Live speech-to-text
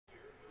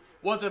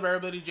What's up,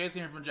 everybody?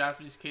 Jason here from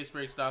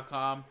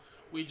JaspysCaseBreaks.com.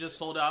 We just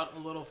sold out a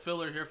little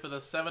filler here for the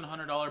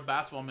 $700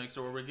 basketball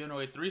mixer, where we're giving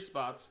away 3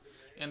 spots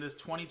in this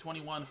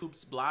 2021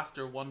 Hoops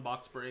Blaster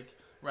 1-box break,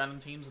 random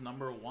teams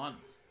number 1.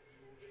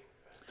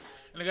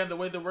 And again, the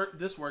way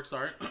this works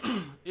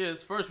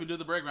is first we do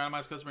the break,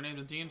 randomize customer names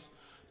and teams,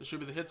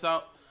 distribute the hits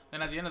out.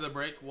 Then at the end of the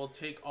break, we'll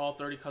take all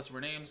 30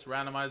 customer names,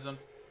 randomize them,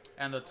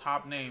 and the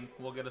top name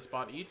will get a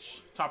spot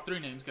each. Top 3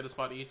 names get a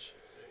spot each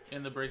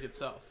in the break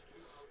itself.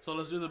 So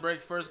let's do the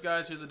break first,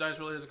 guys. Here's the dice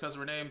roller. Here's the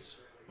customer names.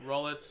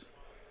 Roll it.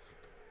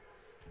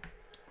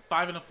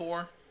 5 and a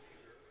 4.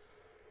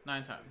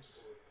 9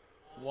 times.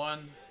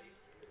 1,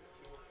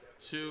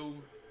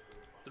 2,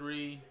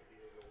 3,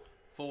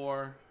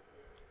 4,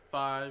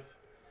 5,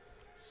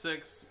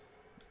 6,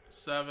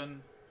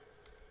 7,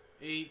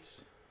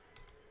 8,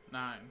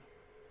 9.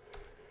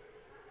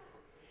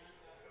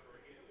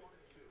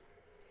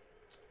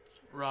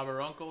 Robert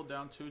Uncle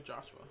down to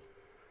Joshua.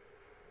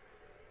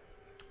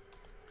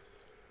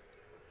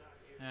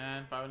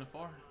 And 5 and a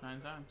 4, 9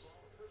 times.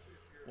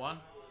 1,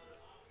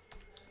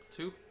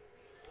 2,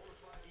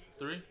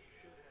 3,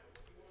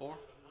 4,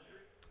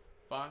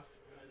 5,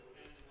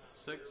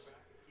 6,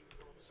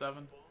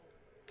 7,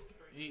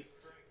 8,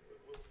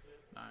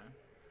 9.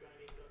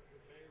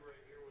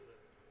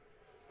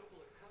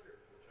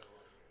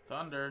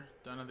 Thunder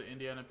down to the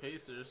Indiana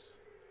Pacers.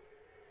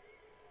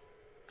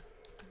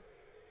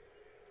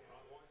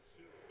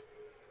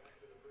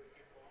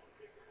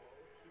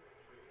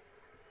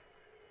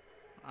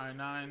 Alright,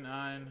 9,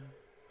 9.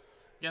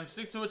 Again,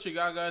 stick to what you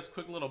got, guys.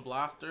 Quick little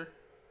blaster.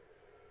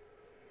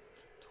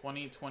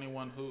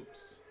 2021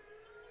 Hoops.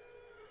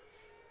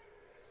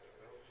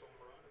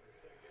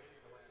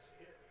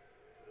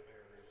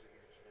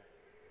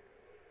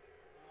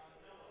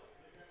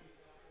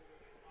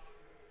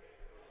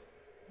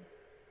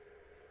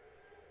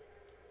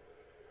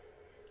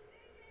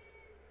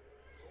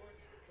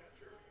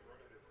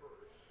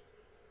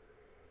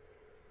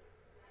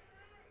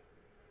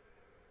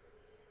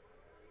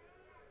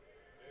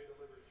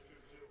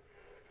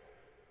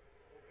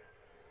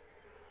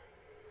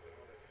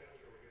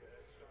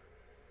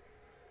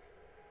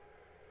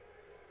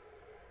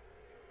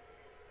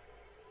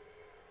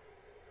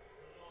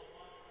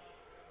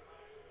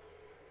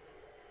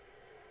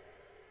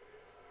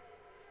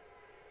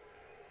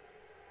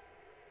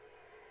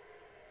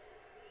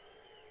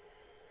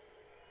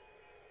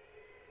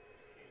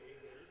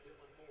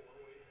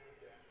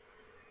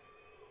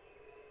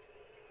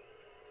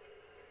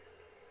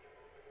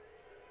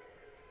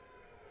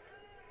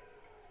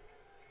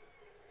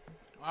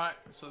 Alright,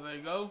 so there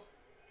you go.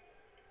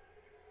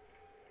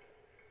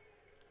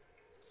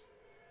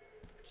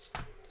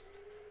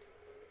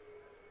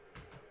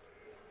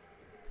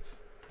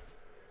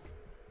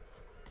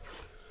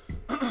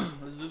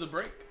 Let's do the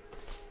break.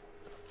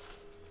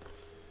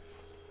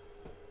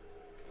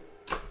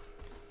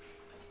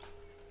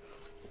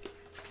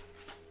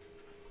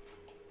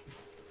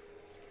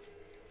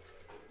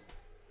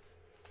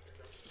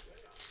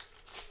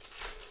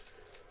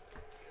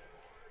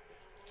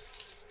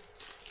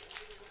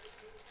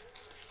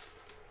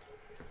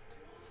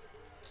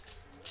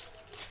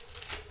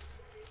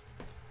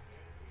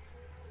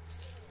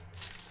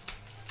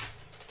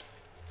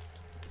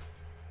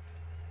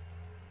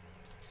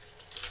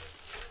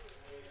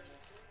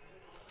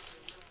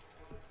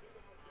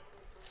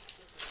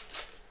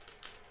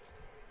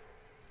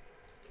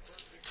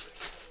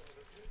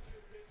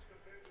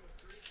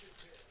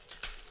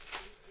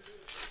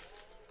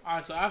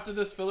 Alright, so after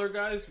this filler,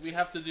 guys, we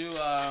have to do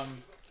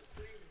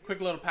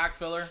quick little pack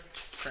filler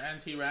for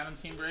NT random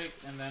team break,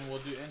 and then we'll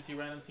do NT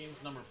random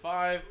teams number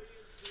 5.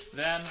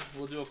 Then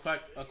we'll do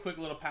a quick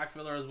little pack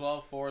filler as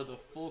well for the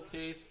full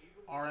case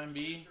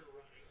RMB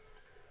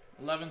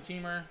 11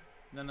 teamer,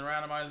 then the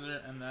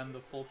randomizer, and then the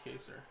full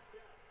caser.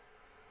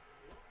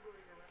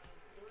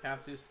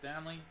 Cassius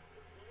Stanley.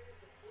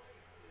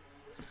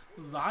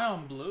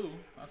 Zion Blue,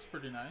 that's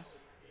pretty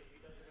nice.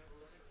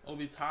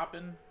 Obi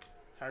Toppin,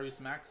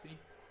 Tyrese Maxey.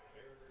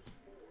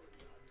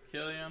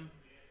 Killian.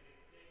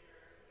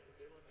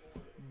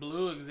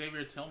 Blue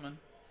Xavier Tillman.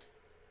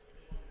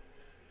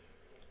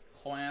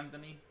 Cole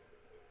Anthony.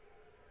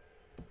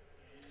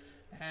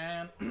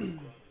 And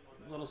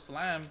little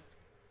slam.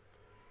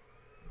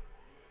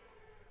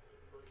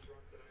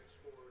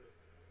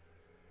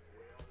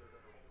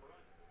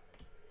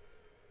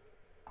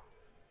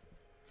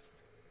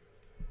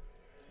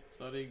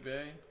 Sadiq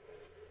Bey.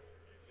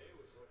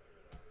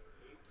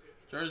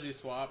 Jersey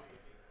swap.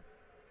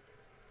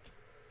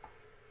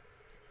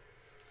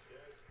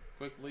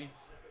 Quickly.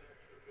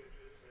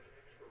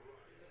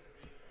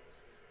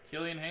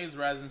 Killian Hayes,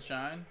 Rise and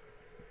Shine.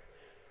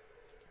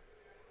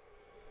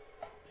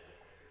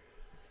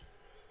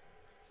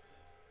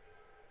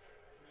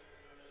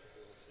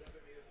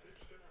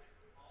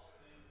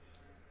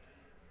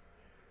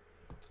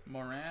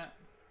 Morant.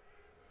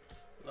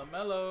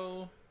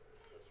 LaMelo.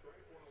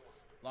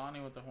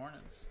 Lonnie with the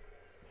Hornets.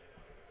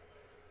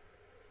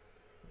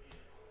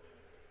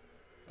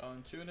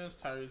 Valanciunas,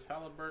 Tyrese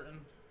Halliburton.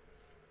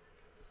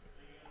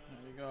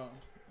 There you go.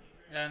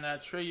 And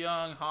that Trae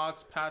Young,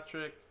 Hawks,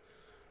 Patrick,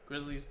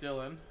 Grizzlies,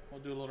 Dylan.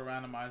 We'll do a little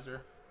randomizer.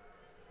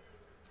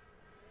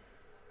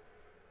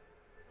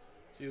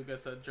 See who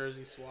gets that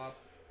jersey swap.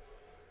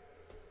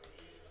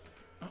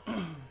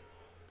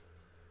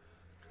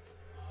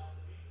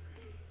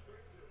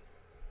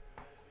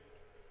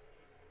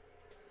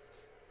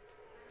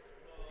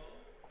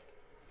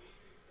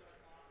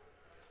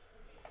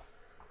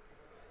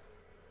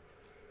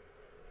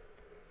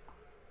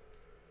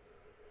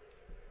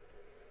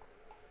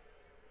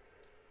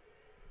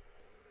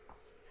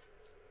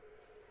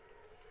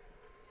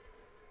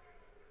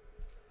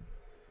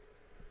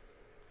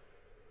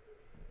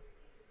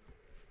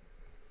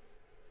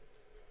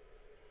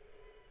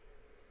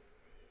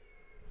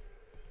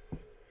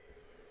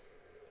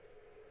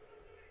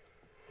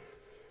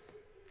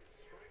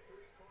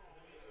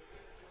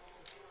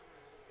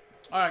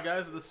 Alright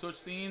guys, the switch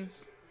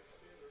scenes.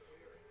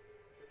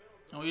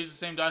 And we use the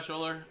same dice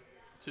roller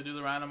to do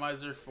the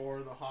randomizer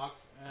for the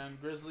Hawks and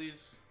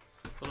Grizzlies.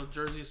 Little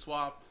jersey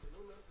swap.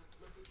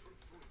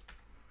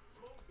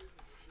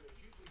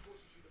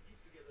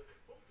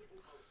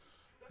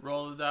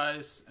 Roll the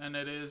dice, and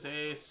it is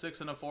a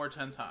 6 and a 4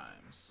 10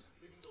 times.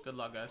 Good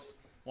luck, guys.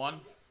 1,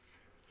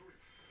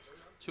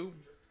 2,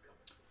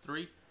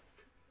 3,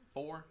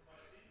 4,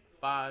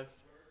 5,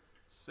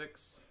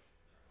 6,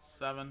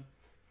 7,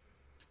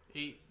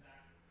 8,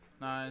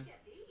 9,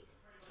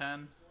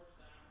 10.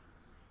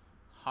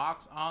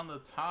 Hawks on the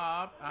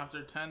top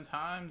after 10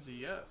 times,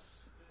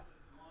 yes.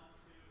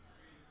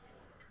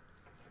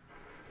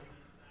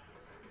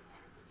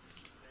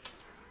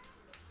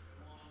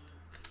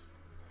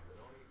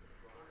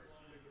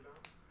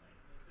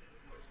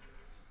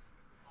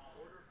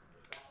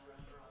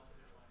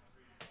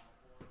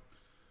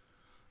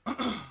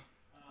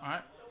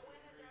 Alright.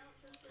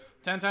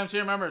 10 times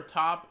here. Remember,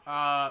 top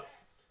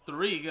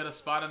 3 get a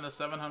spot in the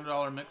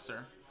 $700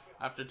 mixer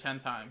after 10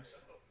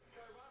 times.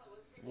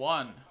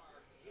 1,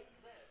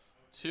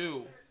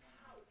 2,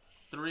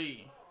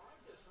 3,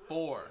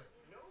 4,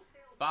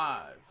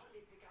 5,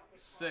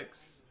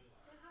 6,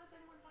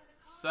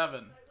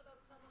 7,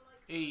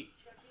 8,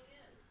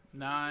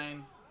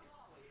 9,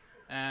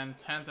 and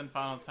 10th and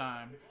final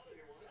time.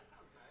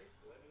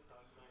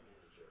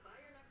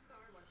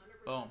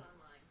 Boom.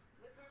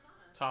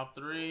 Top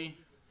 3.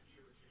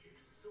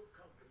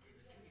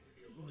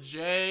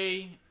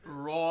 Jay,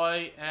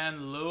 Roy,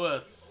 and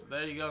Lewis.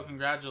 There you go.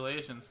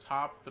 Congratulations.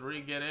 Top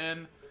 3 get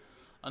in.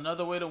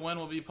 Another way to win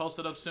will be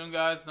posted up soon,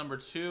 guys. Number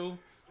 2.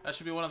 That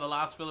should be one of the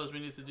last fillers we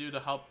need to do to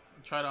help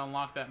try to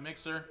unlock that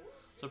mixer.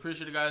 So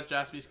appreciate it, guys.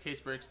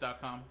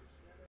 JaspysCaseBreaks.com.